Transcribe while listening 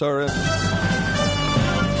Sorry.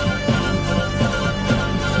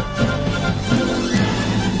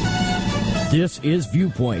 This is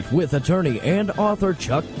Viewpoint with attorney and author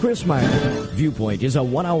Chuck Crismier. Viewpoint is a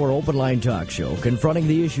 1-hour open-line talk show confronting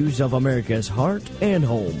the issues of America's heart and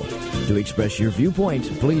home. To express your viewpoint,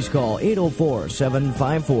 please call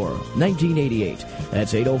 804-754-1988.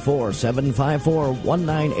 That's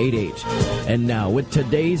 804-754-1988. And now, with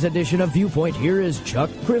today's edition of Viewpoint, here is Chuck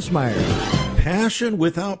Crismier. Passion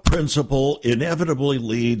without principle inevitably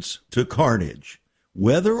leads to carnage,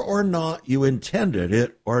 whether or not you intended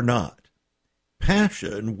it or not.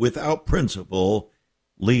 Passion without principle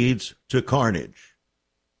leads to carnage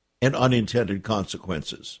and unintended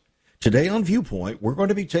consequences. Today on Viewpoint, we're going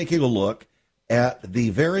to be taking a look at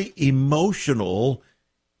the very emotional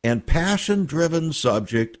and passion-driven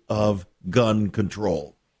subject of gun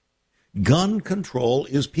control. Gun control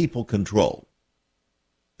is people control.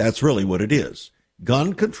 That's really what it is.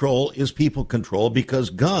 Gun control is people control because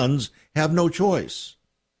guns have no choice.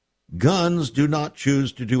 Guns do not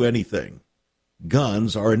choose to do anything.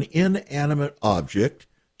 Guns are an inanimate object,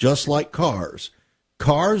 just like cars.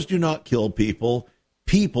 Cars do not kill people.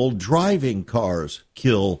 People driving cars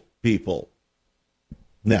kill people.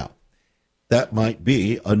 Now, that might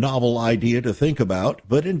be a novel idea to think about,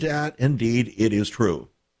 but indeed, it is true.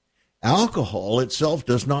 Alcohol itself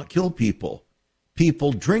does not kill people.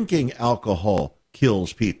 People drinking alcohol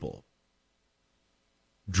kills people.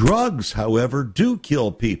 Drugs, however, do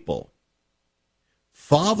kill people.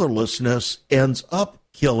 Fatherlessness ends up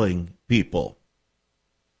killing people.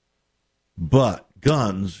 But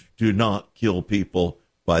guns do not kill people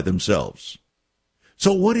by themselves.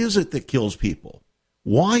 So what is it that kills people?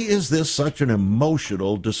 Why is this such an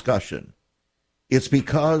emotional discussion? It's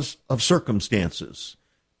because of circumstances.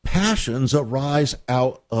 Passions arise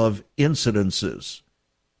out of incidences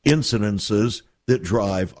that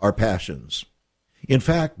drive our passions. In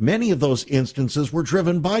fact, many of those instances were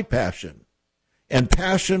driven by passion. And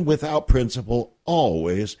passion without principle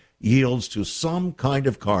always yields to some kind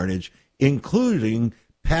of carnage, including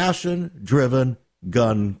passion-driven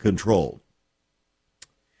gun control.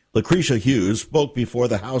 Lucretia Hughes spoke before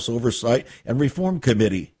the House Oversight and Reform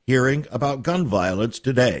Committee hearing about gun violence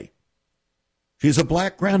today. She's a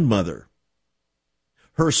black grandmother.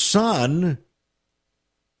 Her son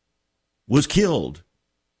was killed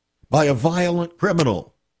by a violent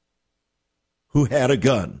criminal who had a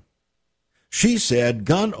gun. She said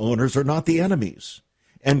gun owners are not the enemies,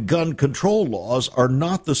 and gun control laws are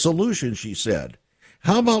not the solution, she said.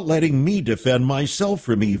 How about letting me defend myself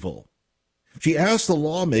from evil? She asked the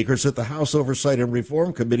lawmakers at the House Oversight and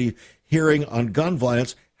Reform Committee hearing on gun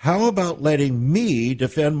violence, how about letting me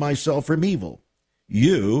defend myself from evil?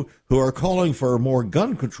 You, who are calling for more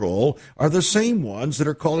gun control, are the same ones that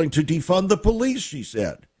are calling to defund the police, she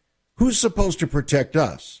said. Who's supposed to protect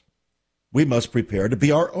us? We must prepare to be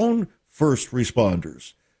our own first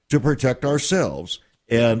responders, to protect ourselves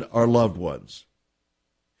and our loved ones.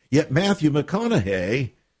 Yet Matthew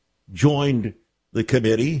McConaughey joined the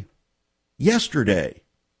committee yesterday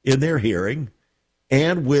in their hearing,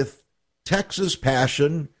 and with Texas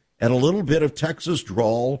passion and a little bit of Texas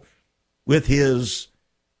drawl, with his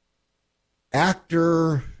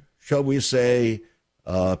actor, shall we say,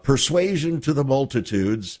 persuasion to the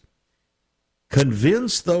multitudes,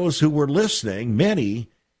 convinced those who were listening, many,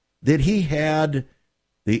 that he had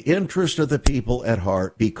the interest of the people at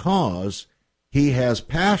heart because he has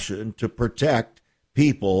passion to protect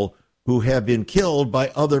people who have been killed by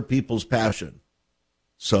other people's passion.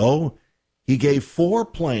 So he gave 4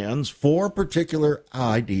 plans, 4 particular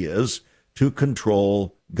ideas to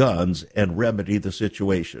control guns and remedy the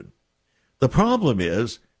situation. The problem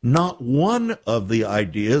is, not one of the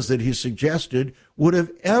ideas that he suggested would have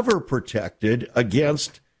ever protected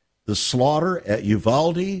against the slaughter at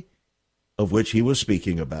Uvalde, of which he was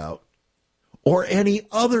speaking about, or any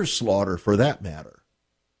other slaughter for that matter,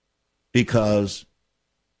 because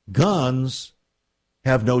guns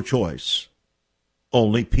have no choice.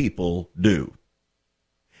 Only people do.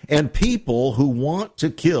 And people who want to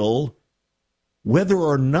kill, whether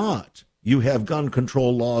or not you have gun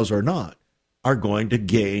control laws or not, are going to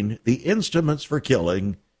gain the instruments for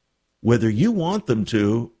killing, whether you want them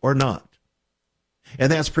to or not.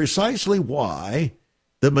 And that's precisely why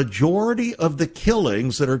the majority of the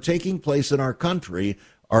killings that are taking place in our country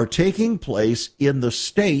are taking place in the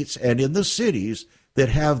states and in the cities that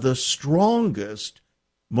have the strongest,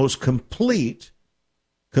 most complete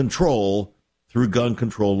control through gun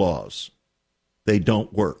control laws. They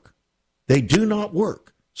don't work. They do not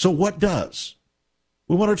work. So what does?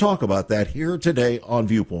 We want to talk about that here today on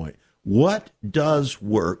Viewpoint. What does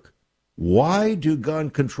work? Why do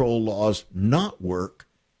gun control laws not work?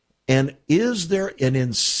 And is there an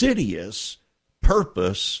insidious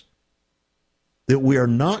purpose that we are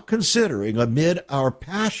not considering amid our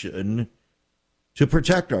passion to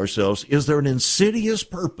protect ourselves? Is there an insidious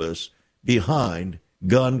purpose behind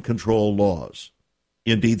gun control laws?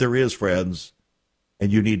 Indeed, there is, friends,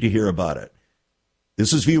 and you need to hear about it.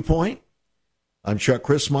 This is Viewpoint. I'm Chuck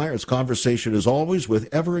Crismier. It's conversation, as always,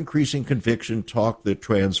 with ever-increasing conviction, talk that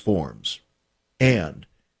transforms. And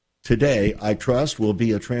today, I trust, will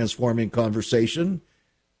be a transforming conversation.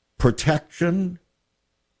 Protection,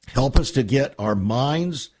 help us to get our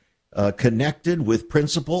minds connected with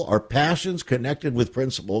principle, our passions connected with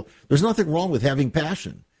principle. There's nothing wrong with having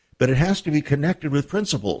passion, but it has to be connected with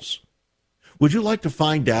principles. Would you like to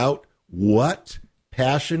find out what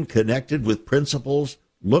passion connected with principles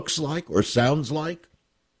looks like or sounds like?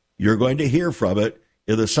 You're going to hear from it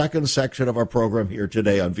in the second section of our program here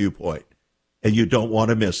today on Viewpoint, and you don't want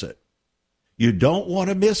to miss it. You don't want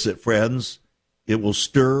to miss it, friends. It will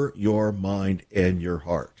stir your mind and your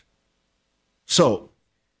heart. So,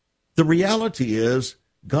 the reality is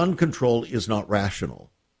gun control is not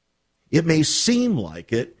rational. It may seem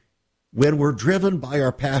like it when we're driven by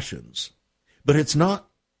our passions, but it's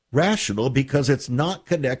not rational because it's not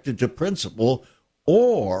connected to principle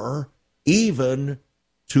or even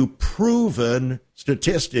to proven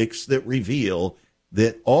statistics that reveal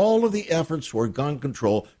that all of the efforts toward gun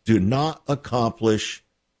control do not accomplish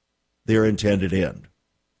their intended end.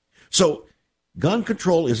 So, gun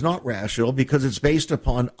control is not rational because it's based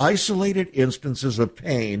upon isolated instances of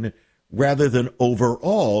pain rather than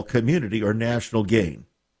overall community or national gain.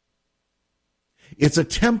 It's a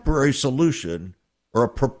temporary solution, or a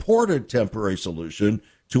purported temporary solution,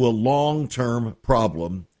 to a long-term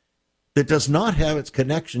problem that does not have its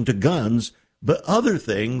connection to guns, but other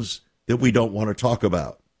things that we don't want to talk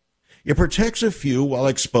about. It protects a few while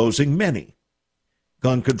exposing many.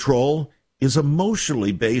 Gun control is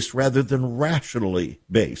emotionally based rather than rationally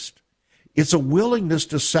based. It's a willingness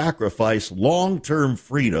to sacrifice long-term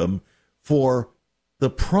freedom for the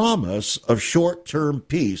promise of short-term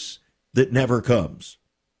peace that never comes.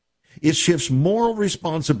 It shifts moral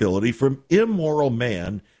responsibility from immoral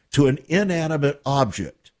man to an inanimate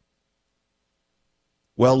object,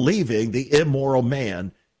 while leaving the immoral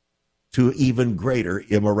man to even greater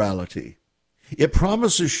immorality. It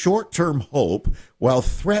promises short-term hope while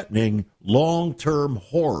threatening long-term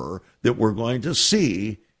horror that we're going to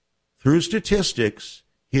see through statistics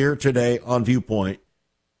here today on Viewpoint,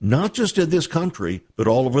 not just in this country, but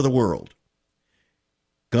all over the world.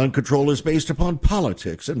 Gun control is based upon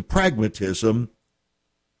politics and pragmatism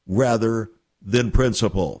rather than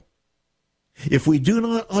principle. If we do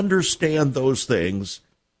not understand those things,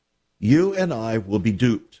 you and I will be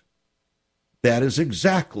duped. That is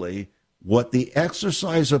exactly what the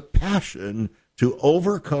exercise of passion to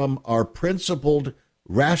overcome our principled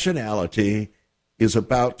rationality is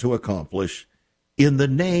about to accomplish in the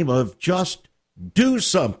name of just do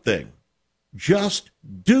something. Just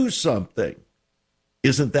do something.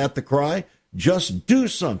 Isn't that the cry? Just do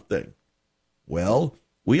something. Well,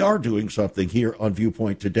 we are doing something here on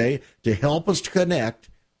Viewpoint today to help us to connect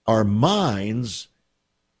our minds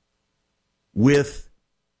with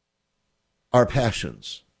our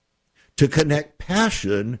passions, to connect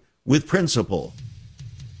passion with principle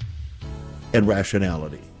and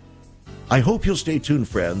rationality. I hope you'll stay tuned,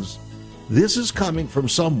 friends. This is coming from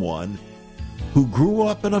someone who grew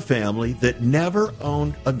up in a family that never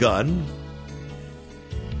owned a gun.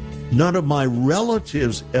 None of my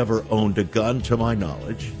relatives ever owned a gun, to my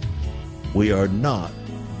knowledge. We are not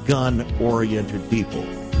gun-oriented people.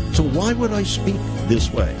 So why would I speak this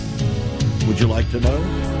way? Would you like to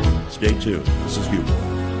know? Stay tuned. This is Viewpoint.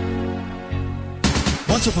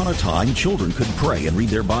 Once upon a time, children could pray and read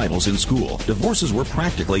their Bibles in school. Divorces were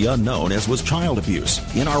practically unknown, as was child abuse.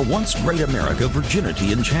 In our once great America,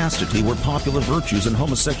 virginity and chastity were popular virtues and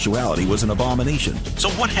homosexuality was an abomination. So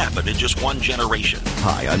what happened in just one generation?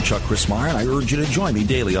 Hi, I'm Chuck Crismier, and I urge you to join me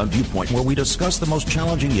daily on Viewpoint, where we discuss the most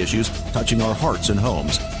challenging issues touching our hearts and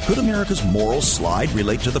homes. Could America's moral slide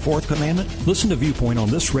relate to the Fourth Commandment? Listen to Viewpoint on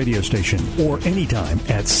this radio station or anytime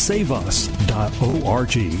at saveus.org.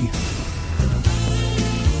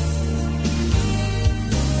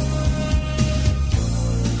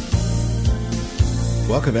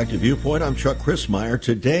 Welcome back to Viewpoint. I'm Chuck Crismier.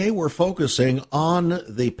 Today we're focusing on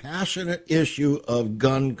the passionate issue of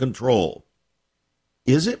gun control.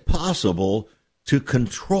 Is it possible to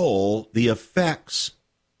control the effects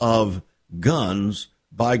of guns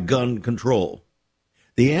by gun control?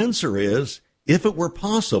 The answer is, if it were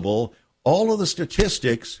possible, all of the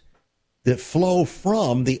statistics that flow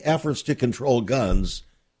from the efforts to control guns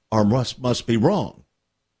must be wrong.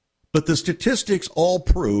 But the statistics all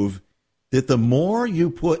prove that the more you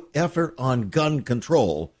put effort on gun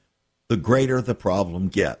control, the greater the problem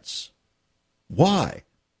gets. Why?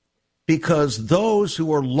 Because those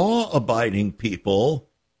who are law-abiding people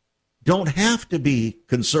don't have to be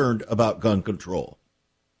concerned about gun control.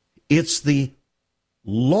 It's the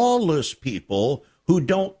lawless people who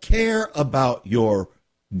don't care about your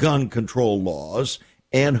gun control laws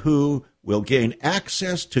and who will gain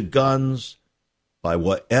access to guns by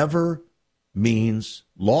whatever means,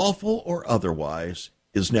 lawful or otherwise,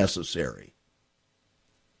 is necessary.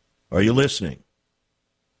 Are you listening?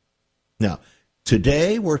 Now,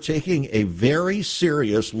 today we're taking a very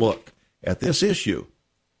serious look at this issue.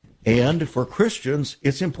 And for Christians,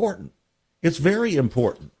 it's important. It's very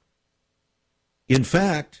important. In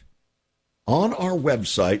fact, on our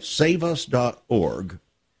website, saveus.org,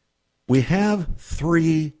 we have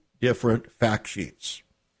 3 different fact sheets.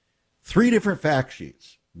 3 different fact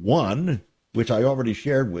sheets. One, which I already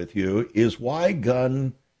shared with you, is why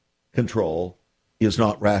gun control is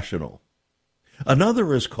not rational.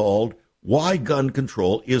 Another is called Why Gun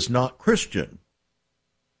Control is Not Christian.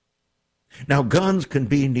 Now, guns can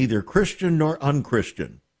be neither Christian nor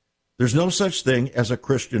unchristian. There's no such thing as a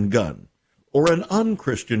Christian gun or an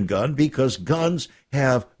unchristian gun because guns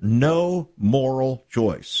have no moral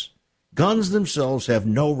choice. Guns themselves have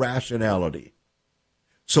no rationality.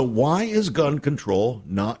 So why is gun control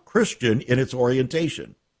not Christian in its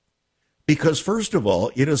orientation? Because, first of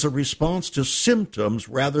all, it is a response to symptoms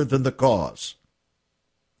rather than the cause.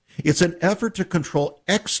 It's an effort to control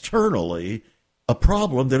externally a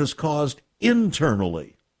problem that is caused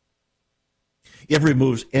internally. It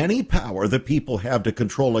removes any power the people have to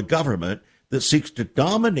control a government that seeks to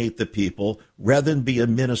dominate the people rather than be a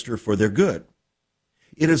minister for their good.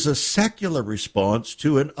 It is a secular response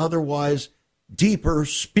to an otherwise deeper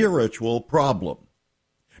spiritual problem.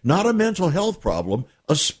 Not a mental health problem,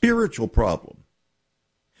 a spiritual problem.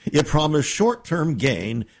 It promised short-term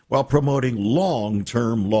gain while promoting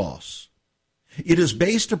long-term loss. It is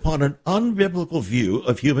based upon an unbiblical view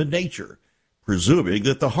of human nature, presuming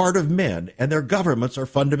that the heart of men and their governments are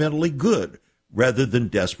fundamentally good rather than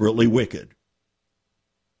desperately wicked.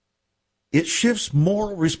 It shifts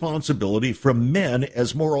moral responsibility from men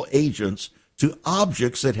as moral agents to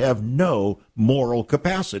objects that have no moral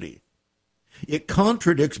capacity. It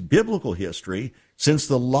contradicts biblical history, since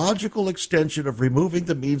the logical extension of removing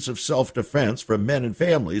the means of self-defense from men and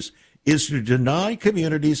families is to deny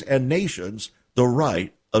communities and nations the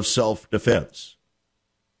right of self-defense.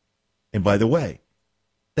 And by the way,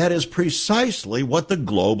 that is precisely what the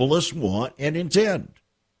globalists want and intend.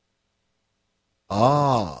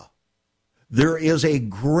 There is a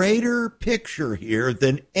greater picture here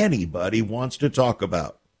than anybody wants to talk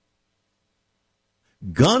about.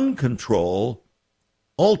 Gun control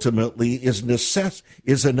ultimately is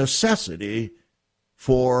a necessity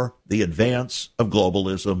for the advance of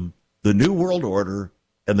globalism, the New World Order,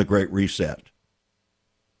 and the Great Reset.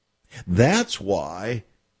 That's why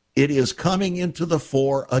it is coming into the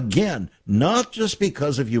fore again, not just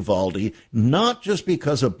because of Uvalde, not just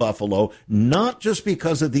because of Buffalo, not just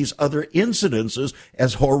because of these other incidences,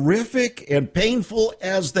 as horrific and painful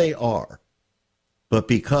as they are, but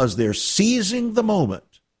because they're seizing the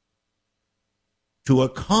moment to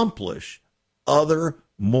accomplish other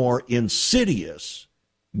more insidious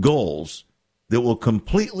goals that will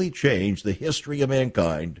completely change the history of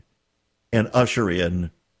mankind and usher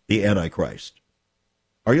in the Antichrist.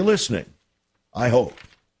 Are you listening? I hope.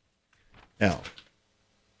 Now,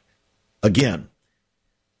 again,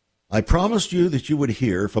 I promised you that you would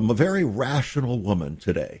hear from a very rational woman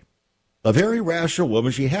today. A very rational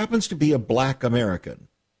woman. She happens to be a black American.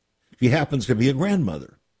 She happens to be a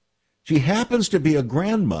grandmother. She happens to be a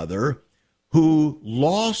grandmother who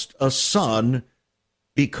lost a son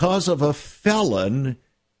because of a felon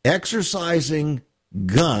exercising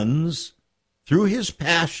guns through his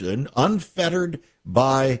passion, unfettered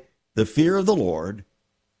by the fear of the Lord,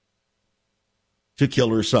 to kill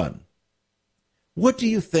her son. What do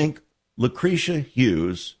you think Lucretia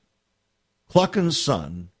Hughes, Clucken's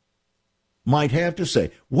son, might have to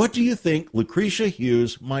say? What do you think Lucretia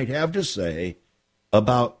Hughes might have to say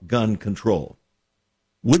about gun control?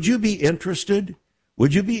 Would you be interested?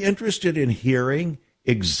 Would you be interested in hearing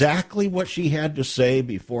exactly what she had to say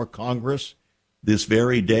before Congress this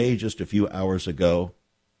very day, just a few hours ago?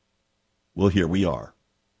 Well, here we are.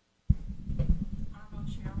 Honorable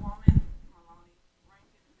Chairwoman Maloney,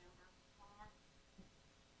 ranking member Palmer,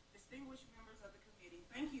 distinguished members of the committee,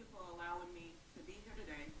 thank you for allowing me to be here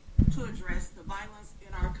today to address the violence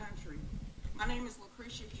in our country. My name is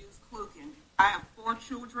Lucretia Hughes Klukin. I have 4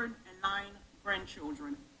 children and 9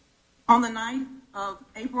 grandchildren. On the night of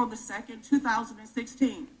April the 2nd,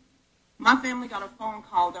 2016, my family got a phone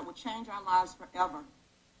call that would change our lives forever.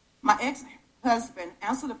 My ex-husband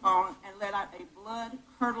answered the phone and let out a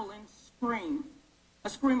blood-curdling scream,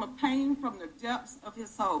 a scream of pain from the depths of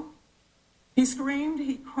his soul. He screamed,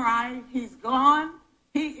 he cried, he's gone,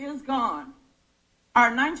 he is gone.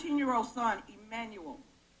 Our 19-year-old son, Emmanuel,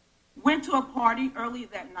 went to a party early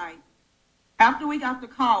that night. After we got the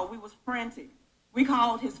call, we was frantic. We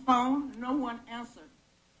called his phone, no one answered.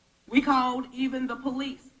 We called even the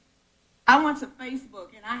police. I went to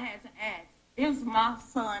Facebook and I had to ask, is my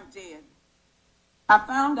son dead? I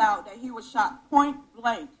found out that he was shot point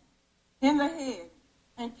blank in the head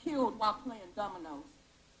and killed while playing dominoes.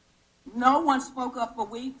 No one spoke up for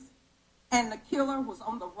weeks, and the killer was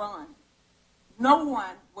on the run. No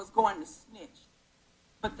one was going to snitch,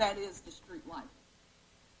 but that is the street life.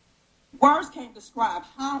 Words can't describe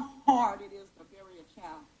how hard it is to bury a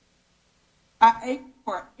child. I ache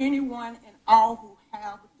for anyone and all who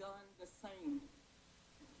have done the same.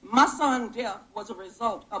 My son's death was a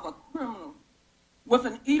result of a criminal with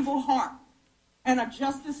an evil heart and a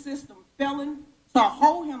justice system failing to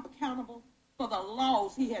hold him accountable for the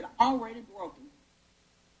laws he had already broken.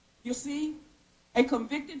 You see, a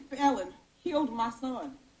convicted felon killed my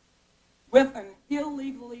son with an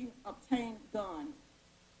illegally obtained gun.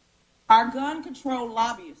 Our gun control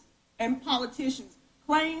lobbyists and politicians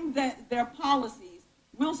claim that their policies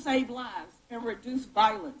will save lives and reduce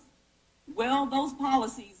violence. Well, those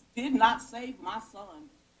policies did not save my son.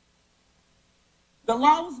 The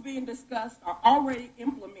laws being discussed are already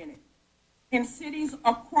implemented. In cities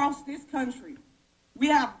across this country, we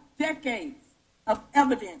have decades of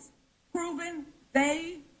evidence proving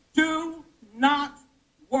they do not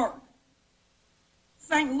work.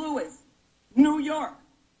 St. Louis, New York,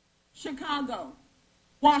 Chicago,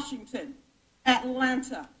 Washington,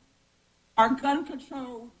 Atlanta are gun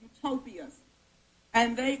control utopias,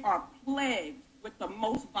 and they are plagued with the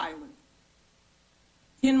most violence.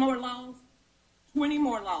 10 more laws, 20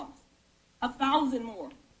 more laws, 1,000 more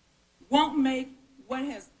won't make what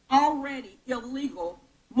has already illegal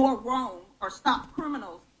more wrong or stop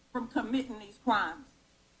criminals from committing these crimes.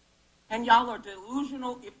 And y'all are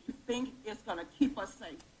delusional if you think it's going to keep us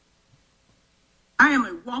safe. I am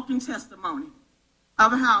a walking testimony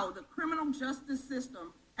of how the criminal justice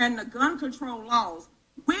system and the gun control laws,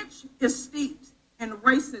 which is steeped in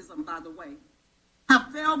racism, by the way,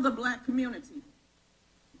 have failed the black community.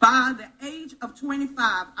 By the age of 25,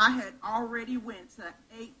 I had already went to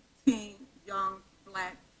 18 young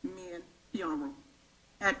black men funerals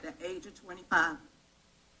at the age of 25.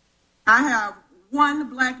 I have 1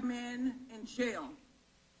 black man in jail,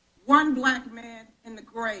 1 black man in the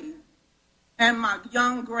grave, and my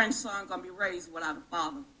young grandson going to be raised without a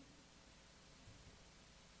father.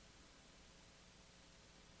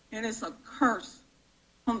 And it's a curse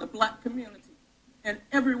on the black community and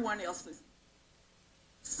everyone else's.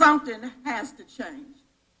 Something has to change.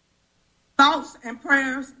 Thoughts and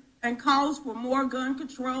prayers and calls for more gun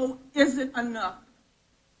control isn't enough.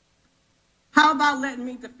 How about letting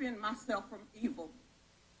me defend myself from evil?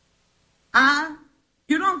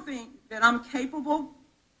 You don't think that I'm capable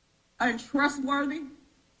and trustworthy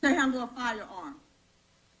to handle a firearm?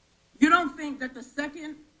 You don't think that the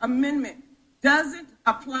Second Amendment doesn't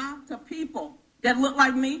apply to people that look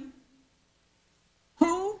like me?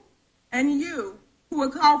 Who and you who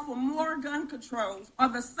would call for more gun controls are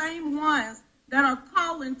the same ones that are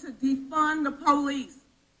calling to defund the police.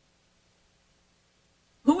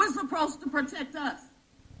 Who is supposed to protect us?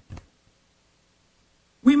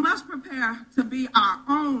 We must prepare to be our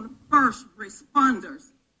own first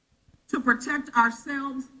responders to protect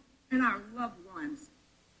ourselves and our loved ones.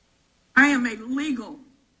 I am a legal,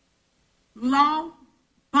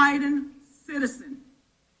 law-abiding citizen,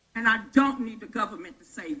 and I don't need the government to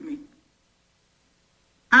save me.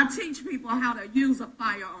 I teach people how to use a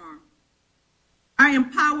firearm. I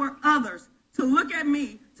empower others to look at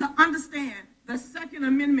me to understand the Second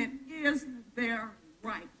Amendment is their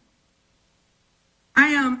right. I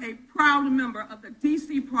am a proud member of the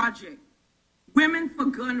DC Project, Women for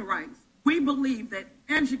Gun Rights. We believe that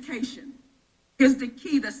education is the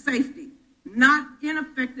key to safety, not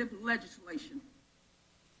ineffective legislation.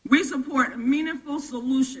 We support meaningful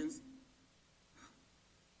solutions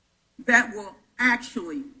that will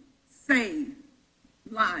actually save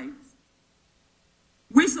lives.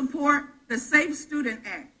 We support the Safe Student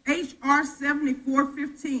Act, H.R.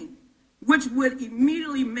 7415, which would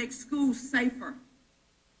immediately make schools safer.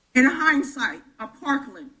 In hindsight, a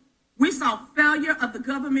Parkland We saw failure of the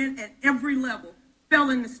government at every level,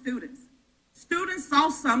 failing the students. Students saw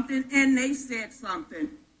something and they said something,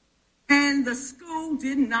 and the school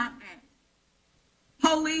did not act.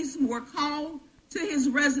 Police were called to his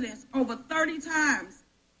residence over 30 times,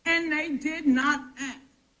 and they did not act.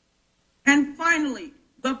 And finally,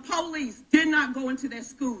 the police did not go into that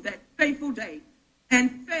school that fateful day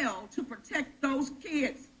and failed to protect those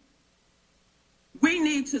kids. We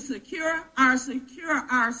need to secure our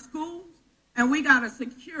schools, and we got to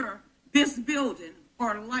secure this building,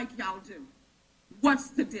 or like y'all do. What's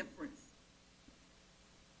the difference?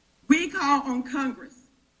 We call on Congress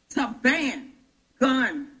to ban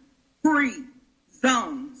gun-free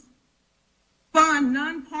zones, fund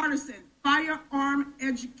nonpartisan firearm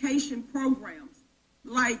education programs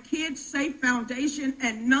like Kids Safe Foundation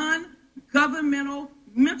and non-governmental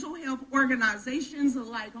mental health organizations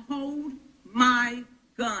like Hold My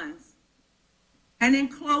Guns. And in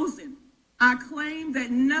closing, I claim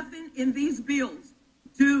that nothing in these bills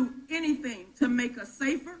do anything to make us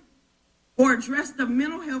safer or address the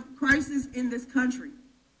mental health crisis in this country.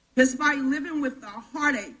 Despite living with the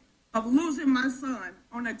heartache of losing my son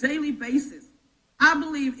on a daily basis, I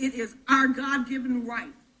believe it is our God-given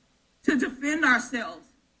right to defend ourselves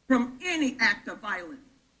from any act of violence,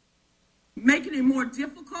 making it more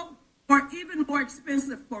difficult or even more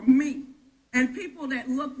expensive for me and people that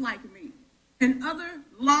look like me and other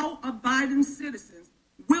law-abiding citizens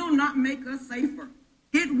will not make us safer.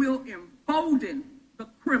 It will embolden the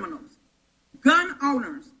criminals. Gun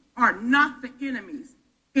owners are not the enemies,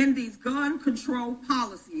 and these gun control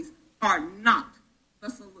policies are not the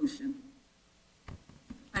solution.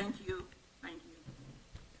 Thank you. Thank you.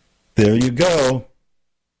 There you go.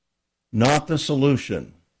 Not the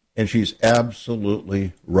solution. And she's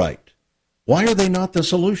absolutely right. Why are they not the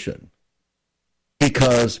solution?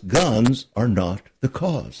 Because guns are not the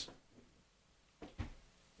cause.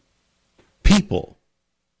 People.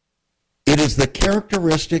 It is the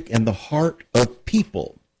characteristic and the heart of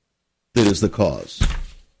people that is the cause.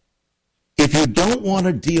 If you don't want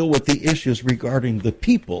to deal with the issues regarding the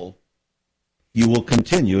people, you will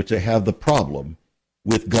continue to have the problem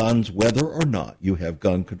with guns whether or not you have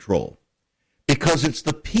gun control. Because it's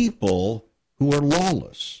the people who are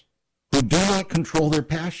lawless, who do not control their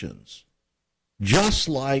passions. Just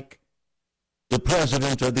like the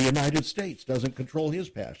President of the United States doesn't control his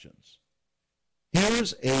passions.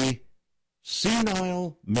 Here's a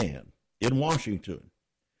senile man in Washington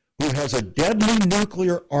who has a deadly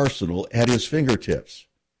nuclear arsenal at his fingertips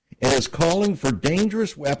and is calling for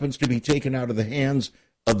dangerous weapons to be taken out of the hands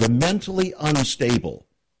of the mentally unstable.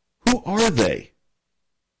 Who are they?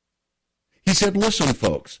 He said, listen,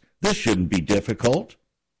 folks, this shouldn't be difficult.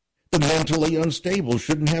 The mentally unstable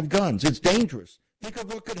shouldn't have guns. It's dangerous. Think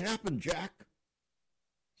of what could happen, Jack,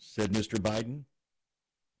 said Mr. Biden.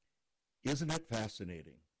 Isn't it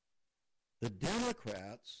fascinating? The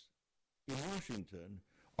Democrats in Washington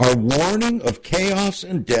are warning of chaos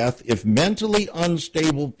and death if mentally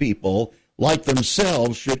unstable people like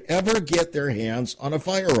themselves should ever get their hands on a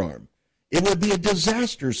firearm. It would be a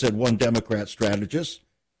disaster, said one Democrat strategist.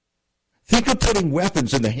 Think of putting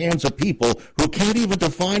weapons in the hands of people who can't even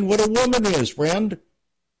define what a woman is, friend.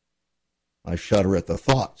 I shudder at the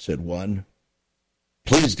thought, said one.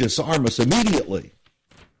 Please disarm us immediately.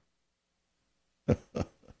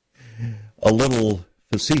 A little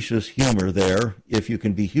facetious humor there, if you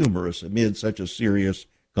can be humorous amid such a serious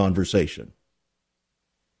conversation.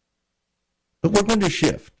 But we're going to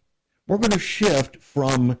shift. We're going to shift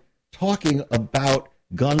from talking about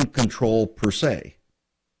gun control per se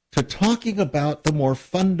to talking about the more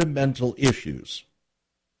fundamental issues.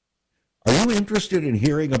 Are you interested in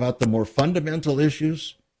hearing about the more fundamental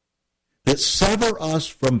issues that sever us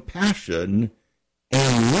from passion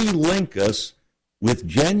and relink us with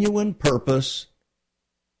genuine purpose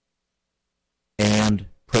and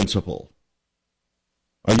principle?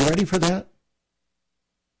 Are you ready for that?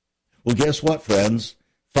 Well, guess what, friends?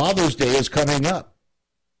 Father's Day is coming up.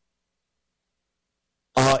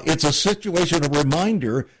 It's a situation, a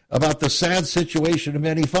reminder about the sad situation of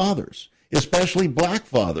many fathers, especially black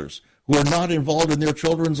fathers who are not involved in their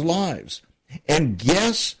children's lives. And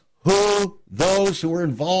guess who those who are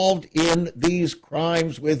involved in these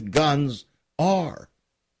crimes with guns are?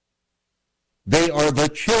 They are the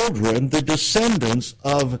children, the descendants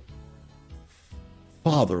of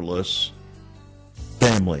fatherless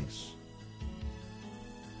families.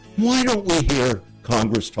 Why don't we hear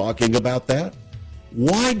Congress talking about that?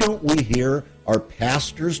 Why don't we hear our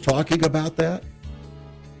pastors talking about that?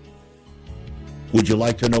 Would you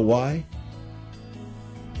like to know why?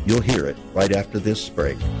 You'll hear it right after this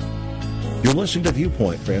break. You're listening to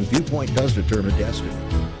Viewpoint, friends. Viewpoint does determine destiny.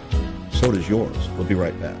 So does yours. We'll be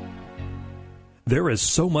right back. There is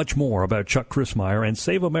so much more about Chuck Crismier and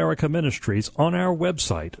Save America Ministries on our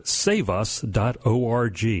website, saveus.org.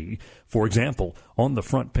 For example, on the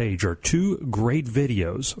front page are two great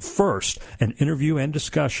videos. First, an interview and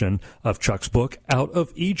discussion of Chuck's book, Out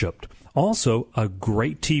of Egypt. Also, a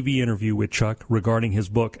great TV interview with Chuck regarding his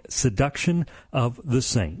book, Seduction of the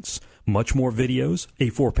Saints. Much more videos, a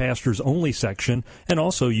For Pastors Only section, and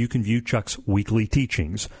also you can view Chuck's weekly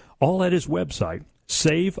teachings, all at his website,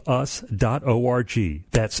 saveus.org.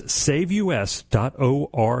 That's saveus.org.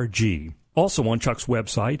 Also on Chuck's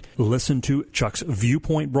website, listen to Chuck's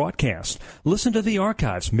Viewpoint broadcast. Listen to the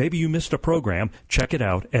archives. Maybe you missed a program. Check it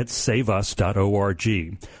out at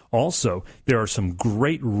saveus.org. Also, there are some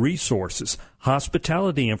great resources,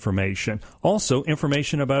 hospitality information, also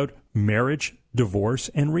information about marriage, divorce,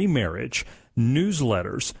 and remarriage,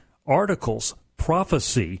 newsletters, articles,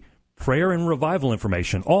 prophecy, prayer and revival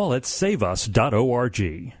information, all at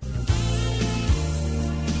saveus.org.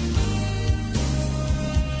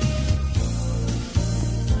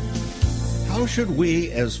 How should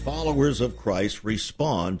we, as followers of Christ,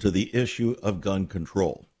 respond to the issue of gun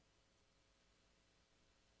control?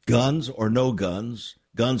 Guns or no guns,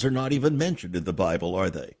 guns are not even mentioned in the Bible, are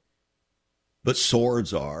they? But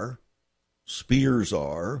swords are, spears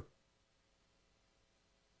are,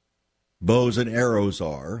 bows and arrows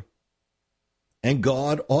are, and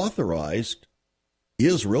God authorized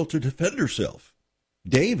Israel to defend herself.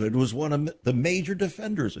 David was one of the major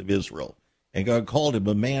defenders of Israel, and God called him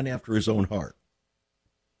a man after his own heart.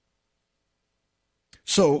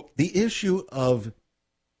 So the issue of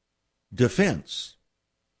defense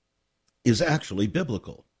is actually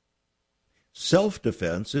biblical.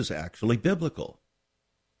 Self-defense is actually biblical.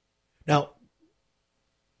 Now,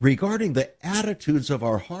 regarding the attitudes of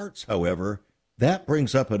our hearts, however, that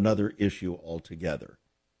brings up another issue altogether.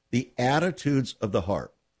 The attitudes of the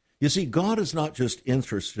heart. You see, God is not just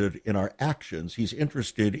interested in our actions, he's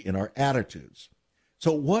interested in our attitudes.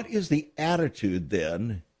 So what is the attitude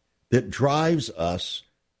then that drives us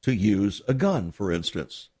to use a gun, for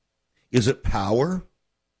instance? Is it power?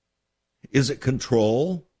 Is it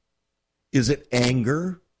control? Is it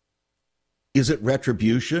anger? Is it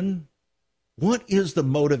retribution? What is the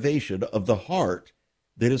motivation of the heart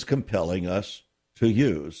that is compelling us to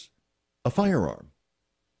use a firearm?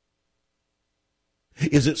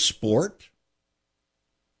 Is it sport?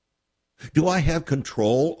 Do I have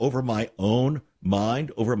control over my own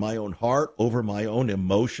mind, over my own heart, over my own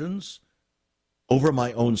emotions, over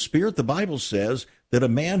my own spirit? The Bible says that a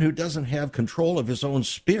man who doesn't have control of his own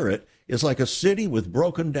spirit is like a city with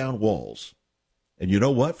broken down walls. And you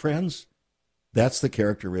know what, friends? That's the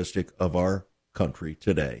characteristic of our country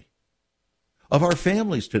today, of our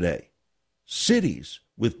families today. Cities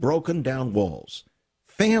with broken down walls,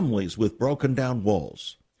 families with broken down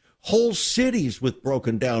walls, whole cities with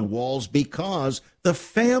broken down walls because the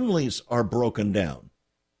families are broken down.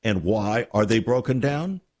 And why are they broken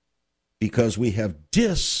down? Because we have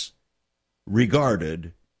disregarded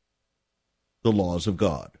the laws of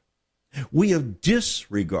God. We have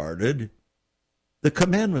disregarded the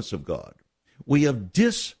commandments of God. We have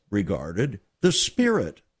disregarded the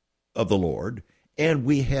Spirit of the Lord, and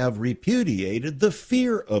we have repudiated the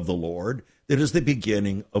fear of the Lord that is the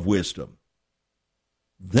beginning of wisdom.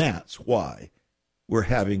 That's why we're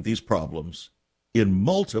having these problems in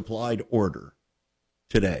multiplied order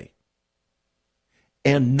today.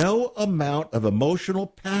 And no amount of emotional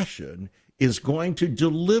passion is going to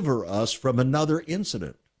deliver us from another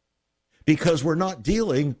incident, because we're not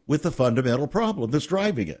dealing with the fundamental problem that's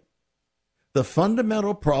driving it. The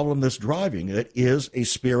fundamental problem that's driving it is a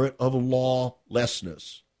spirit of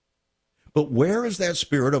lawlessness. But where is that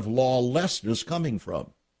spirit of lawlessness coming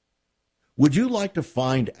from? Would you like to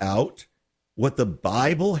find out what the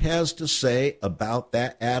Bible has to say about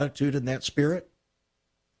that attitude and that spirit?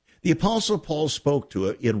 The Apostle Paul spoke to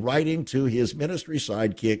it in writing to his ministry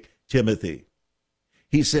sidekick, Timothy.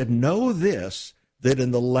 He said, "Know this, that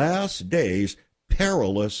in the last days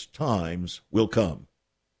perilous times will come."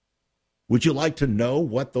 Would you like to know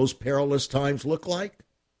what those perilous times look like?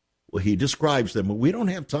 Well, he describes them. We don't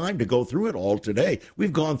have time to go through it all today.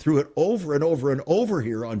 We've gone through it over and over and over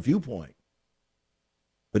here on Viewpoint.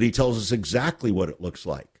 But he tells us exactly what it looks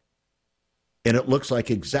like. And it looks like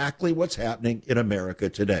exactly what's happening in America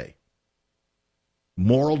today.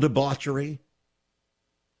 Moral debauchery,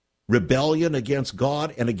 rebellion against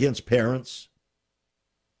God and against parents,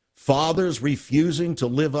 fathers refusing to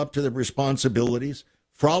live up to their responsibilities,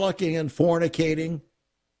 frolicking and fornicating,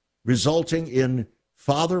 resulting in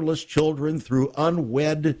fatherless children through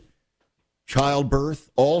unwed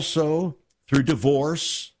childbirth, also through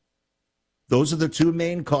divorce. Those are the two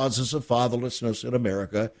main causes of fatherlessness in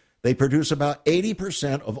America. They produce about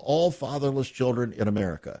 80% of all fatherless children in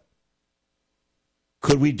America.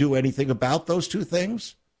 Could we do anything about those two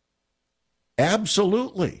things?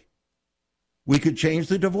 Absolutely. We could change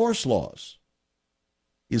the divorce laws.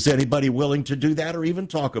 Is anybody willing to do that or even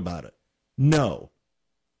talk about it? No.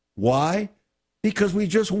 Why? Because we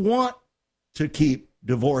just want to keep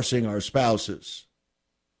divorcing our spouses.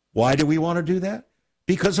 Why do we want to do that?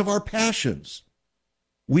 Because of our passions.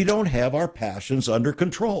 We don't have our passions under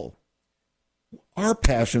control. Our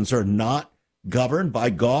passions are not governed by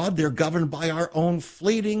God. They're governed by our own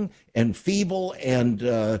fleeting and feeble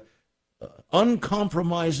and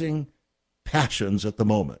uncompromising passions at the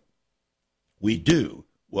moment. We do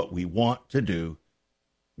what we want to do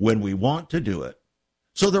when we want to do it.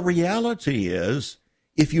 So the reality is,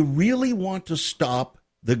 if you really want to stop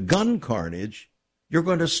the gun carnage, you're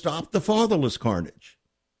going to stop the fatherless carnage.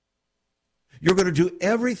 You're going to do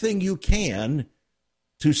everything you can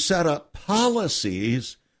to set up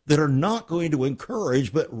policies that are not going to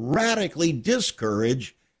encourage but radically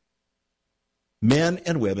discourage men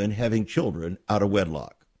and women having children out of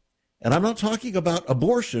wedlock. And I'm not talking about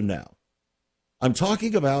abortion now. I'm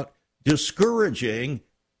talking about discouraging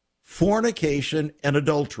fornication and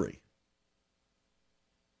adultery.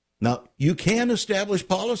 Now, you can establish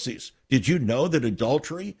policies. Did you know that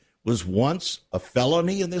adultery was once a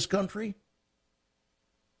felony in this country?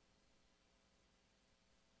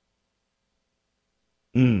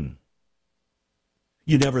 You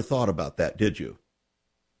never thought about that, did you?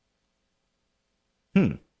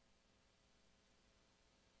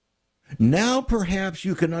 Now perhaps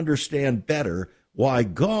you can understand better why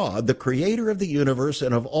God, the creator of the universe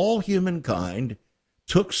and of all humankind,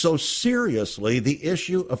 took so seriously the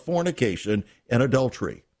issue of fornication and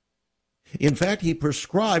adultery. In fact, he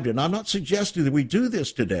prescribed, and I'm not suggesting that we do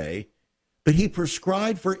this today, but he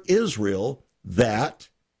prescribed for Israel that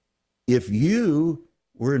if you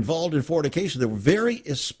were involved in fornication, there were very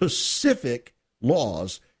specific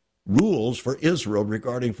rules for Israel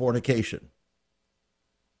regarding fornication.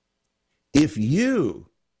 If you,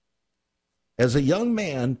 as a young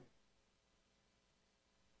man,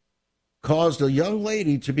 caused a young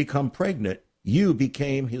lady to become pregnant, you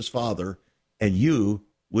became his father, and you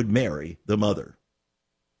would marry the mother.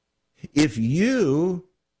 If you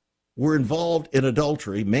were involved in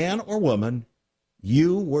adultery, man or woman,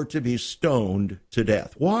 you were to be stoned to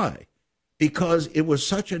death. Why? Because it was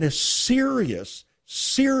such a serious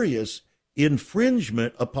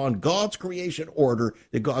infringement upon God's creation order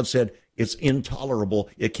that God said it's intolerable,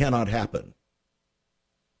 it cannot happen.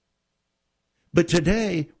 But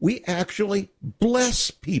today, we actually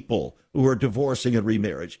bless people who are divorcing and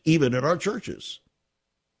remarriage, even in our churches.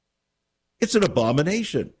 It's an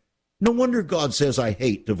abomination. No wonder God says, I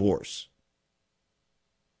hate divorce.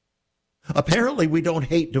 Apparently, we don't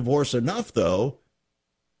hate divorce enough, though,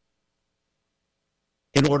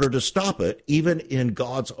 in order to stop it, even in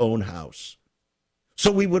God's own house.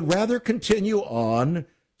 So we would rather continue on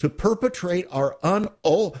to perpetrate our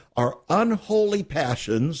unholy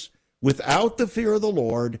passions without the fear of the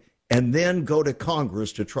Lord, and then go to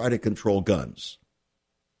Congress to try to control guns.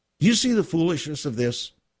 Do you see the foolishness of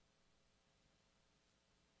this?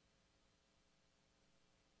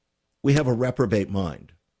 We have a reprobate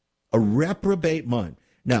mind. A reprobate mind.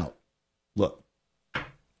 Now, look,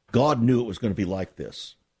 God knew it was going to be like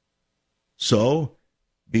this. So,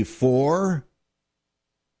 before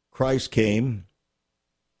Christ came,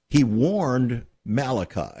 he warned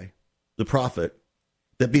Malachi, the prophet,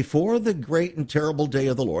 that before the great and terrible day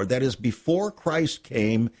of the Lord, that is, before Christ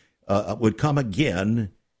would come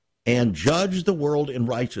again and judge the world in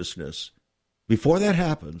righteousness, before that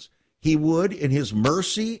happens, he would, in his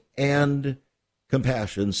mercy and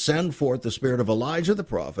compassion, send forth the spirit of Elijah the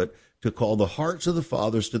prophet to call the hearts of the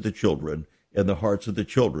fathers to the children and the hearts of the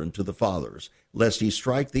children to the fathers, lest he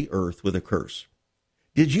strike the earth with a curse.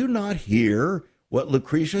 Did you not hear what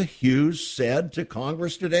Lucretia Hughes said to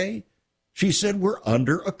Congress today? She said, we're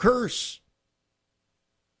under a curse.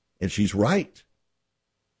 And she's right.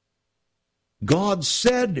 God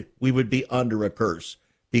said we would be under a curse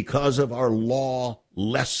because of our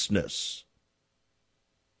lawlessness.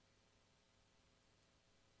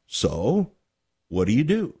 So, what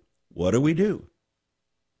do? What do?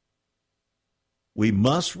 We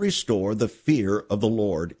must restore the fear of the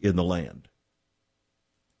Lord in the land.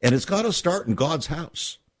 And it's got to start in God's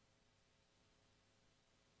house.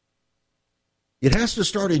 It has to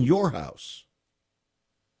start in your house.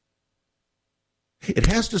 It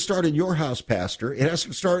has to start in your house, Pastor. It has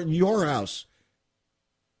to start in your house,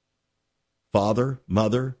 father,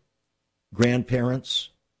 mother, grandparents,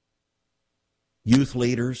 youth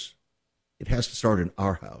leaders. It has to start in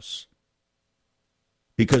our house.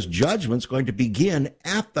 Because judgment's going to begin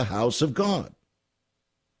at the house of God.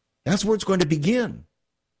 That's where it's going to begin.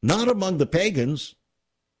 Not among the pagans,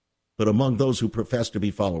 but among those who profess to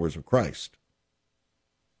be followers of Christ.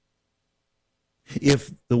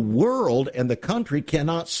 If the world and the country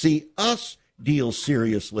cannot see us deal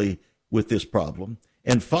seriously with this problem,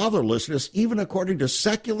 and fatherlessness, even according to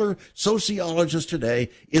secular sociologists today,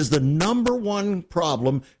 is the number one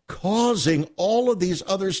problem causing all of these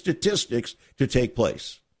other statistics to take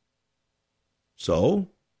place. So,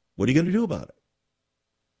 what are you going to do about it?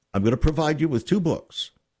 I'm going to provide you with 2 books.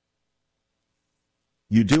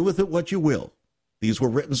 You do with it what you will. These were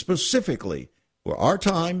written specifically for our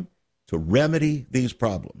time to remedy these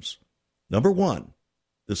problems. Number 1,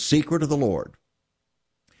 The Secret of the Lord.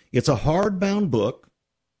 It's a hardbound book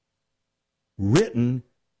written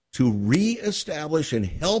to reestablish and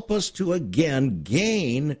help us to again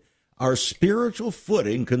gain our spiritual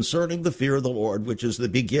footing concerning the fear of the Lord, which is the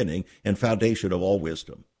beginning and foundation of all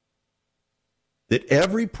wisdom. That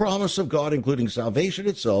every promise of God, including salvation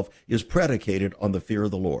itself, is predicated on the fear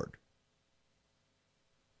of the Lord.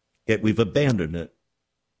 Yet we've abandoned it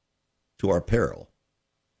to our peril.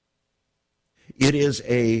 It is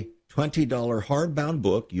a $20 hardbound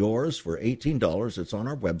book, yours for $18. It's on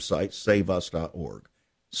our website, saveus.org.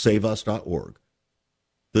 Saveus.org.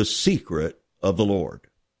 The Secret of the Lord.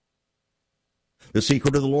 The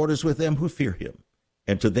secret of the Lord is with them who fear him,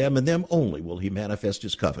 and to them and them only will he manifest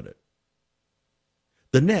his covenant.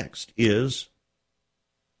 The next is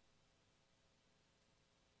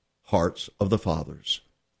Hearts of the Fathers.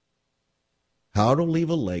 How to leave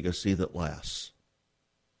a legacy that lasts.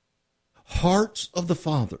 Hearts of the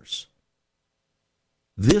Fathers.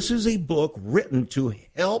 This is a book written to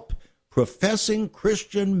help professing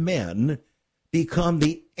Christian men become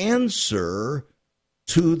the answer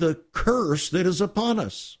to the curse that is upon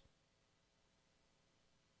us.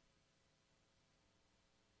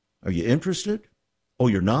 Are you interested? Oh,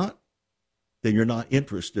 you're not? Then you're not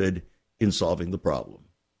interested in solving the problem.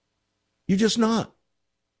 You're just not.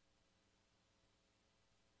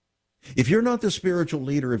 If you're not the spiritual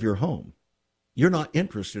leader of your home, you're not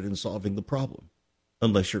interested in solving the problem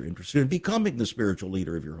unless you're interested in becoming the spiritual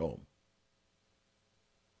leader of your home.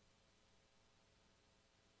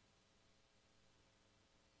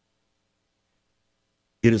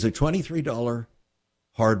 It is a $23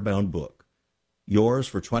 hardbound book. Yours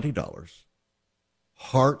for $20.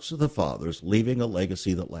 Hearts of the Fathers, leaving a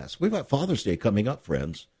legacy that lasts. We've got Father's Day coming up,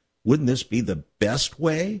 friends. Wouldn't this be the best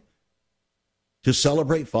way to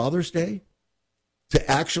celebrate Father's Day? To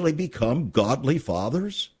actually become godly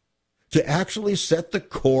fathers? To actually set the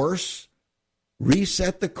course,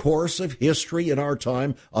 reset the course of history in our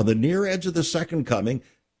time on the near edge of the second coming,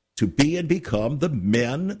 to be and become the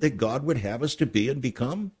men that God would have us to be and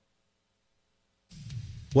become?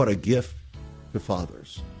 What a gift to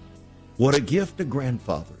fathers. What a gift to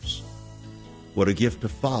grandfathers. What a gift to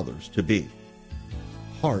fathers to be.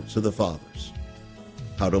 Hearts of the Fathers.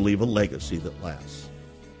 How to leave a legacy that lasts.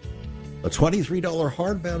 A $23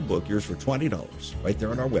 hardbound book, yours for $20, right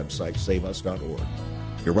there on our website, saveus.org.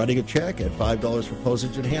 If you're writing a check at $5 for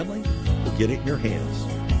postage and handling, we'll get it in your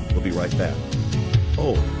hands. We'll be right back.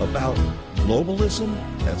 Oh, about globalism?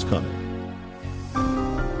 That's coming.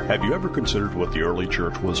 Have you ever considered what the early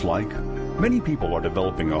church was like? Many people are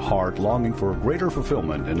developing a heart longing for greater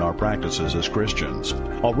fulfillment in our practices as Christians.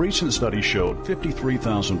 A recent study showed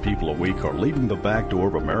 53,000 people a week are leaving the back door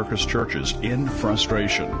of America's churches in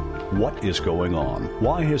frustration. What is going on?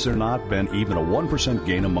 Why has there not been even a 1%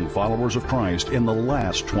 gain among followers of Christ in the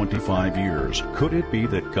last 25 years? Could it be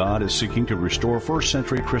that God is seeking to restore first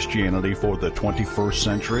century Christianity for the 21st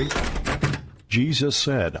century? Jesus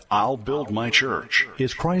said, "I'll build my church."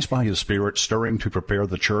 Is Christ by his Spirit stirring to prepare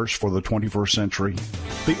the church for the 21st century?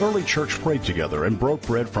 The early church prayed together and broke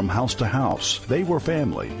bread from house to house. They were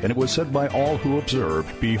family, and it was said by all who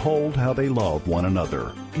observed, "Behold how they love one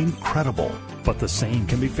another." Incredible. But the same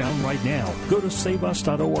can be found right now. Go to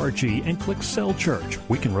saveus.org and click Cell Church.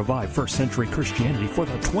 We can revive first century Christianity for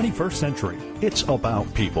the 21st century. It's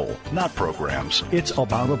about people, not programs. It's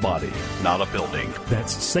about a body, not a building.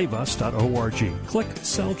 That's saveus.org. Click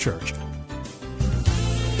Cell Church.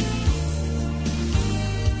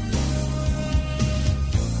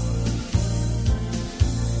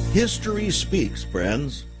 History speaks,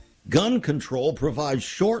 friends. Gun control provides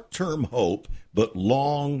short-term hope, but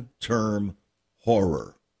long-term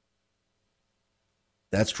horror.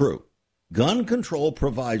 That's true. Gun control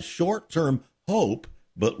provides short-term hope,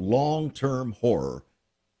 but long-term horror.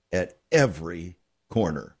 at every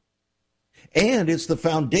corner. And it's the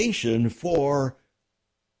foundation for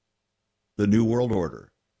the New World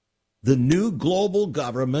Order, the new global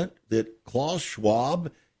government that Klaus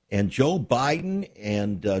Schwab and Joe Biden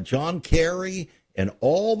and John Kerry and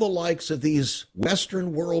all the likes of these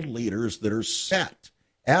Western world leaders that are set,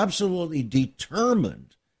 absolutely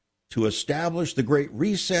determined to establish the Great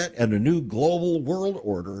Reset and a new global world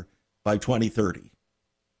order by 2030.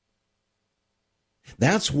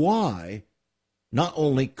 That's why not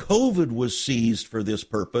only COVID was seized for this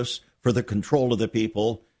purpose, for the control of the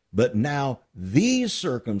people, but now these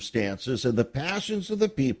circumstances and the passions of the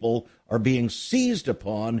people are being seized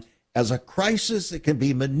upon as a crisis that can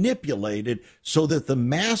be manipulated so that the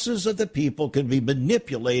masses of the people can be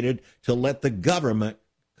manipulated to let the government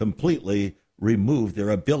completely remove their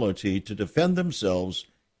ability to defend themselves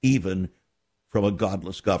even from a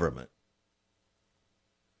godless government.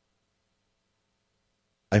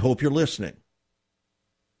 I hope you're listening.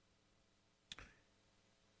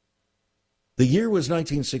 The year was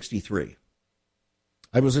 1963.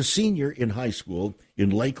 I was a senior in high school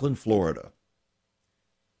in Lakeland, Florida.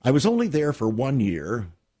 I was only there for 1 year.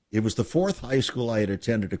 It was the fourth high school I had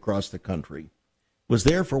attended across the country. Was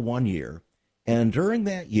there for 1 year. And during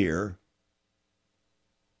that year,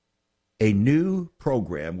 a new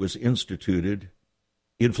program was instituted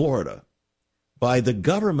in Florida by the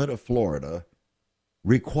government of Florida,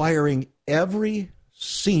 requiring every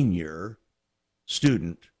senior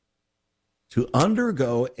student to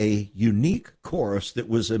undergo a unique course that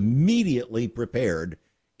was immediately prepared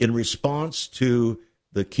in response to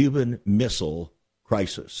the Cuban Missile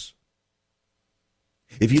Crisis.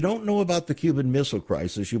 If you don't know about the Cuban Missile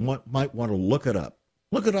Crisis, you might want to look it up.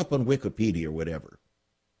 Look it up on Wikipedia or whatever.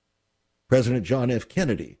 President John F.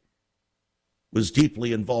 Kennedy was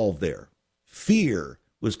deeply involved there. Fear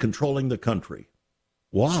was controlling the country.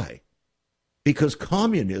 Why? Because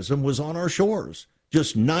communism was on our shores,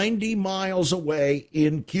 just 90 miles away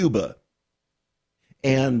in Cuba.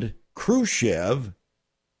 And Khrushchev,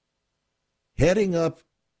 heading up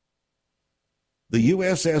the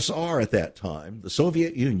USSR at that time, the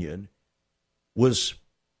Soviet Union, was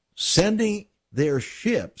sending their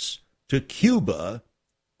ships to Cuba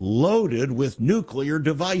loaded with nuclear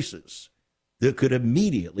devices that could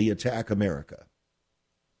immediately attack America.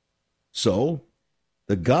 So,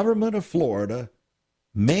 the government of Florida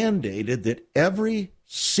mandated that every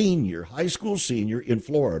senior, high school senior in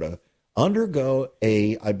Florida, undergo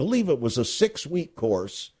I believe it was a 6-week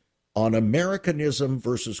course on Americanism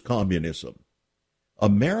versus communism.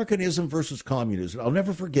 Americanism versus communism. I'll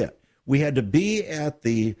never forget. We had to be at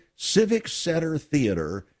the Civic Center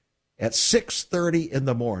Theater at 6:30 in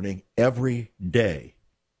the morning every day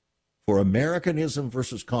for Americanism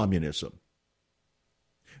versus communism.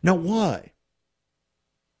 Now, why?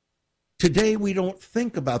 Today, we don't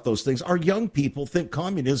think about those things. Our young people think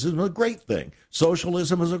communism is a great thing.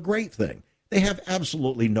 Socialism is a great thing. They have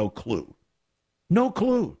absolutely no clue. No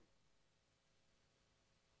clue.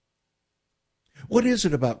 What is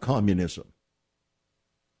it about communism?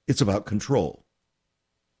 It's about control.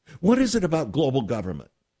 What is it about global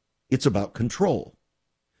government? It's about control.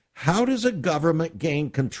 How does a government gain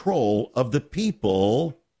control of the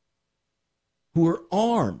people who are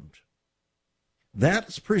armed?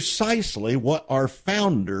 That's precisely what our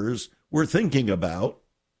founders were thinking about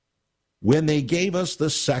when they gave us the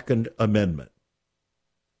Second Amendment.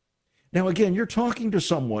 Now, again, you're talking to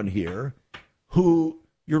someone here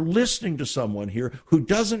you're listening to someone here who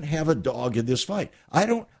doesn't have a dog in this fight. I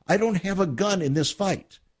don't have a gun in this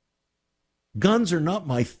fight. Guns are not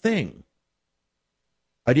my thing.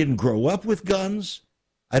 I didn't grow up with guns.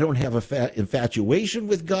 I don't have a infatuation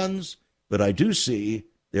with guns, but I do see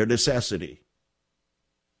their necessity.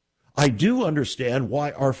 I do understand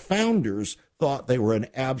why our founders thought they were an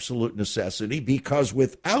absolute necessity, because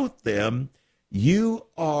without them, you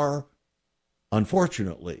are,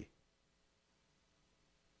 unfortunately,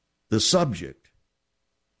 the subject,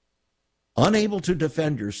 unable to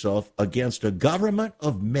defend yourself against a government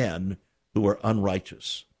of men who are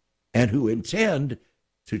unrighteous and who intend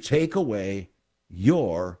to take away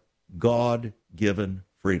your God-given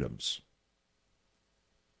freedoms.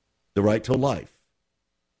 The right to life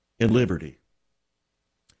and liberty.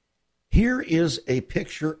 Here is a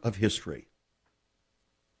picture of history.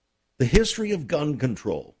 The history of gun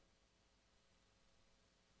control,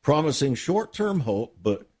 promising short-term hope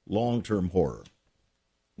but long-term horror.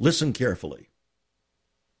 Listen carefully.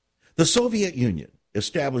 The Soviet Union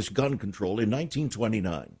established gun control in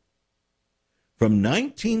 1929. From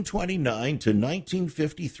 1929 to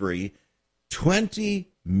 1953, 20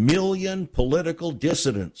 million political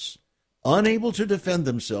dissidents, unable to defend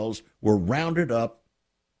themselves, were rounded up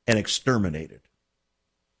and exterminated.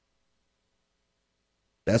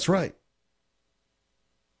 That's right.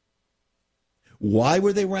 Why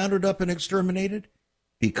were they rounded up and exterminated?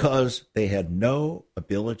 Because they had no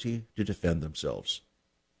ability to defend themselves.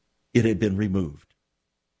 It had been removed.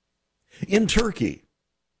 In Turkey,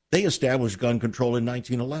 they established gun control in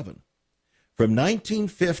 1911. From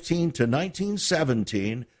 1915 to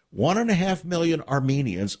 1917, 1.5 million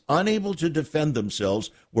Armenians unable to defend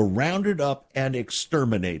themselves were rounded up and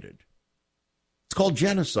exterminated. It's called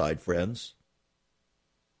genocide, friends.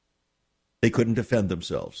 They couldn't defend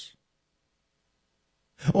themselves.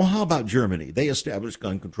 Oh, how about Germany? They established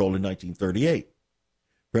gun control in 1938.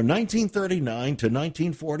 From 1939 to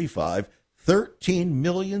 1945, 13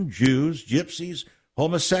 million Jews, gypsies,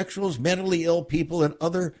 homosexuals, mentally ill people, and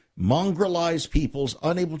other mongrelized peoples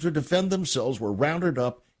unable to defend themselves were rounded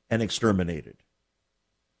up and exterminated.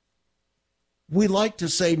 We like to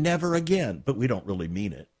say never again, but we don't really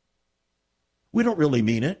mean it. We don't really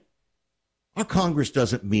mean it. Our Congress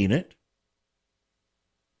doesn't mean it.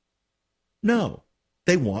 No,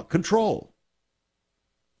 they want control.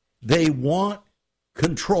 They want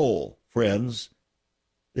control, friends.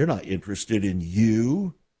 They're not interested in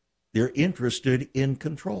you. They're interested in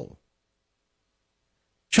control.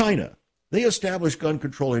 China, they established gun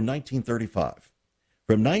control in 1935.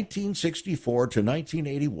 From 1964 to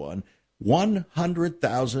 1981,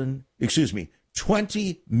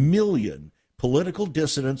 20 million political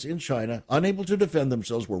dissidents in China, unable to defend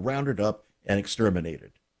themselves, were rounded up and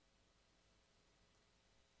exterminated.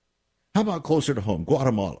 How about closer to home,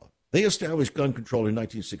 Guatemala? They established gun control in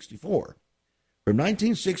 1964. From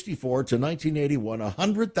 1964 to 1981,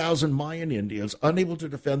 100,000 Mayan Indians unable to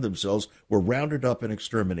defend themselves were rounded up and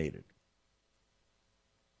exterminated.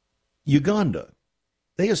 Uganda,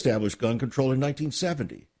 they established gun control in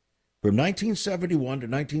 1970. From 1971 to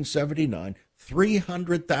 1979,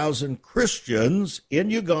 300,000 Christians in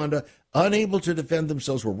Uganda unable to defend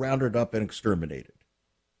themselves were rounded up and exterminated.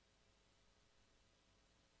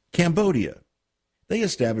 Cambodia, they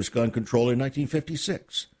established gun control in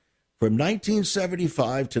 1956. From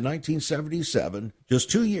 1975 to 1977,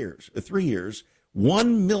 just 3 years,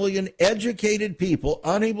 1 million educated people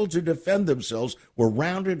unable to defend themselves were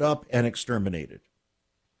rounded up and exterminated.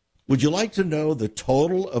 Would you like to know the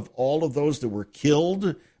total of all of those that were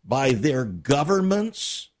killed by their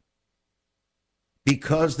governments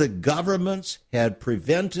because the governments had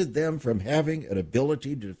prevented them from having an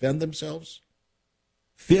ability to defend themselves?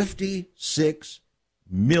 56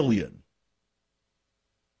 million.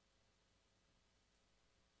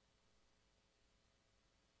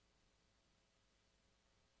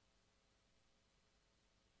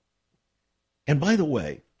 And by the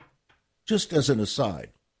way, just as an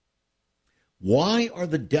aside, why are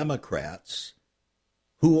the Democrats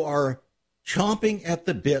who are chomping at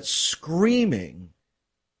the bit, screaming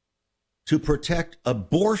to protect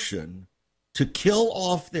abortion, to kill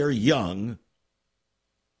off their young,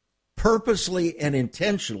 purposely and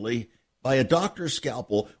intentionally by a doctor's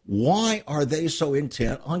scalpel, why are they so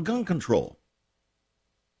intent on gun control?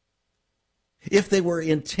 If they were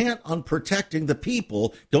intent on protecting the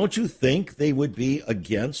people, don't you think they would be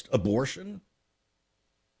against abortion?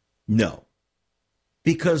 No,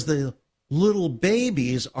 because the little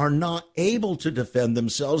babies are not able to defend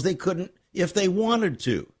themselves. They couldn't if they wanted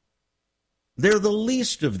to. They're the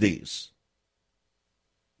least of these.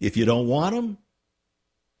 If you don't want them,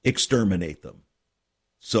 exterminate them.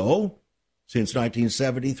 So, since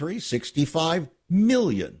 1973, 65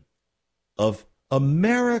 million of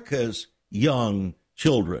America's young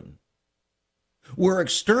children were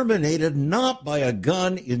exterminated not by a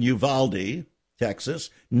gun in Uvalde, Texas,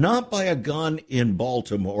 not by a gun in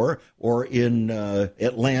Baltimore or in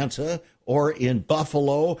Atlanta or in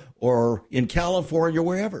Buffalo or in California,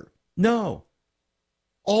 wherever. No.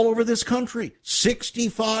 All over this country,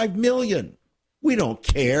 65 million. We don't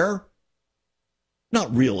care.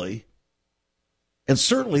 Not really. And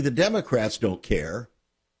certainly the Democrats don't care.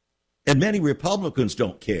 And many Republicans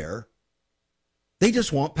don't care. They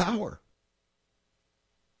just want power.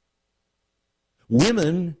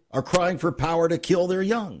 Women are crying for power to kill their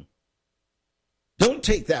young. Don't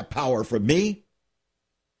take that power from me.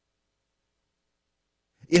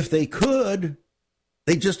 If they could,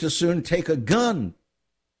 they'd just as soon take a gun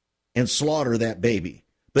and slaughter that baby.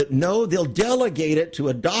 But no, they'll delegate it to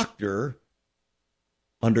a doctor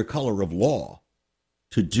under color of law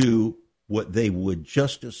to do what they would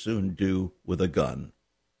just as soon do with a gun.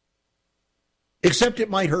 Except it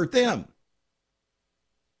might hurt them.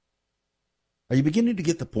 Are you beginning to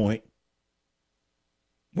get the point?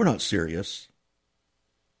 We're not serious.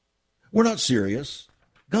 We're not serious.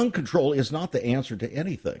 Gun control is not the answer to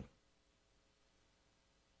anything.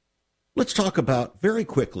 Let's talk about, very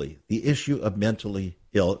quickly, the issue of mentally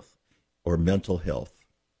ill or mental health.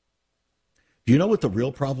 Do you know what the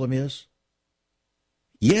real problem is?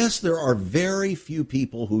 Yes, there are very few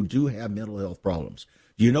people who do have mental health problems.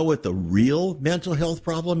 Do you know what the real mental health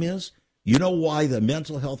problem is? You know why the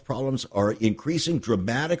mental health problems are increasing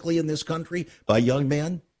dramatically in this country by young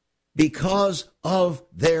men? Because of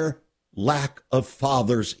their lack of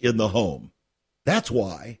fathers in the home. That's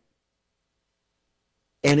why.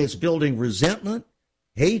 And it's building resentment,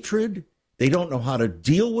 hatred. They don't know how to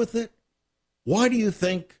deal with it. Why do you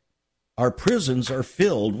think our prisons are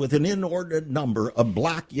filled with an inordinate number of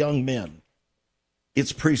black young men?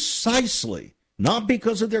 It's precisely not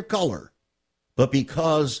because of their color, but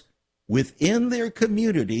because within their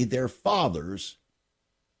community, their fathers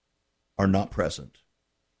are not present.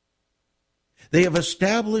 They have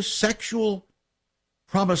established sexual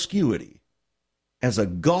promiscuity as a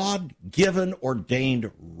God-given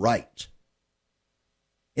ordained right.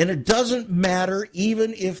 And it doesn't matter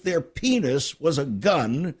even if their penis was a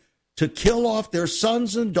gun to kill off their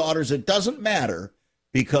sons and daughters. It doesn't matter,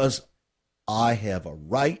 because I have a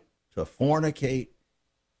right to fornicate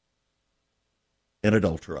and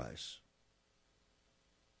adulterize.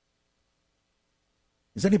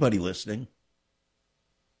 Is anybody listening?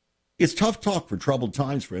 It's tough talk for troubled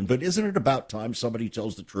times, friend, but isn't it about time somebody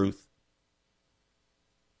tells the truth?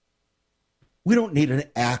 We don't need an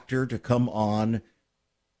actor to come on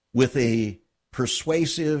with a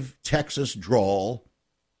persuasive Texas drawl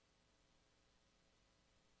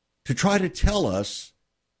to try to tell us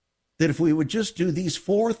that if we would just do these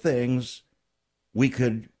 4 things, we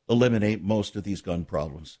could eliminate most of these gun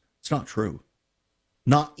problems. It's not true.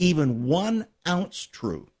 Not even 1 ounce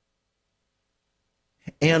true.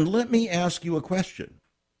 And let me ask you a question.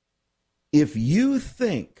 If you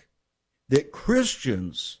think that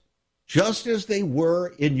Christians, just as they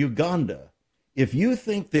were in Uganda, if you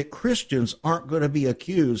think that Christians aren't going to be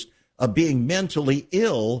accused of being mentally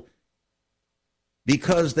ill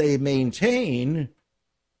because they maintain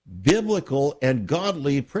biblical and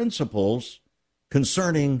godly principles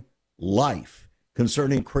concerning life,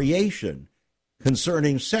 concerning creation,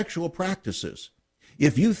 concerning sexual practices,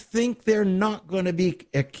 if you think they're not going to be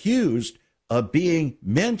accused of being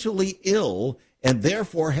mentally ill and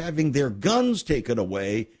therefore having their guns taken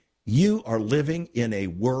away, you are living in a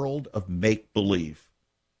world of make-believe.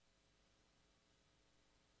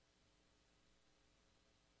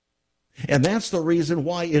 And that's the reason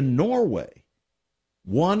why in Norway,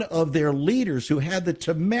 one of their leaders who had the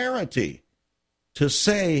temerity to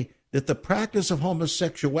say that the practice of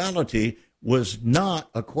homosexuality was not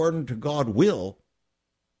according to God's will,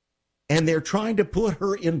 and they're trying to put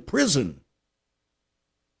her in prison.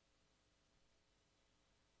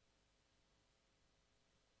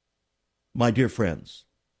 My dear friends,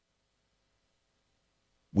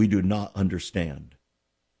 we do not understand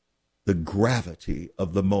the gravity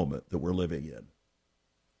of the moment that we're living in.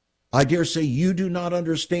 I dare say you do not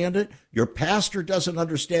understand it. Your pastor doesn't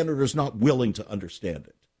understand it or is not willing to understand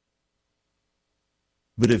it.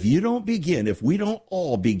 But if we don't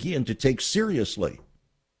all begin to take seriously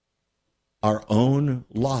our own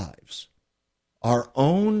lives,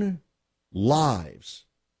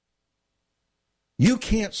 you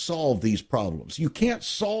can't solve these problems. You can't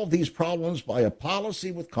solve these problems by a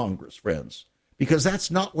policy with Congress, friends, because that's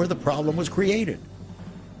not where the problem was created.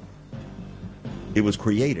 It was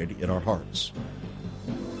created in our hearts.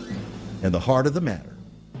 And the heart of the matter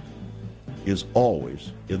is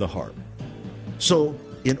always in the heart. So,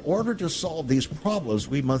 in order to solve these problems,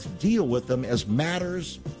 we must deal with them as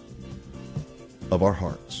matters of our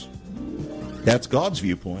hearts. That's God's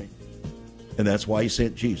viewpoint, and that's why he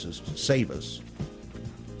sent Jesus to save us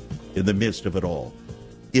in the midst of it all,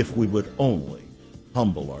 if we would only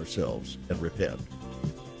humble ourselves and repent.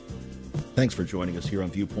 Thanks for joining us here on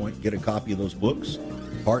Viewpoint. Get a copy of those books,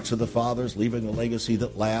 Hearts of the Fathers, Leaving a Legacy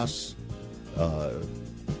That Lasts, The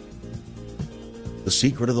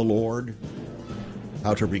Secret of the Lord,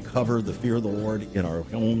 How to Recover the Fear of the Lord in our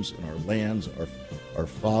homes, in our lands,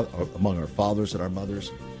 among our fathers and our mothers.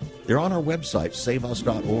 They're on our website,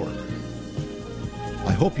 saveus.org.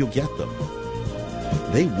 I hope you'll get them.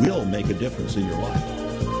 They will make a difference in your life.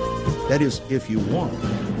 That is, if you want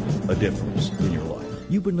a difference in your life.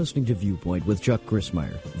 You've been listening to Viewpoint with Chuck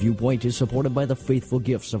Crismier. Viewpoint is supported by the faithful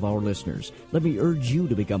gifts of our listeners. Let me urge you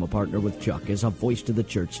to become a partner with Chuck as a voice to the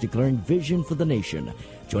church declaring vision for the nation.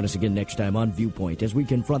 Join us again next time on Viewpoint as we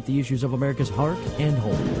confront the issues of America's heart and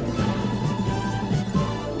home.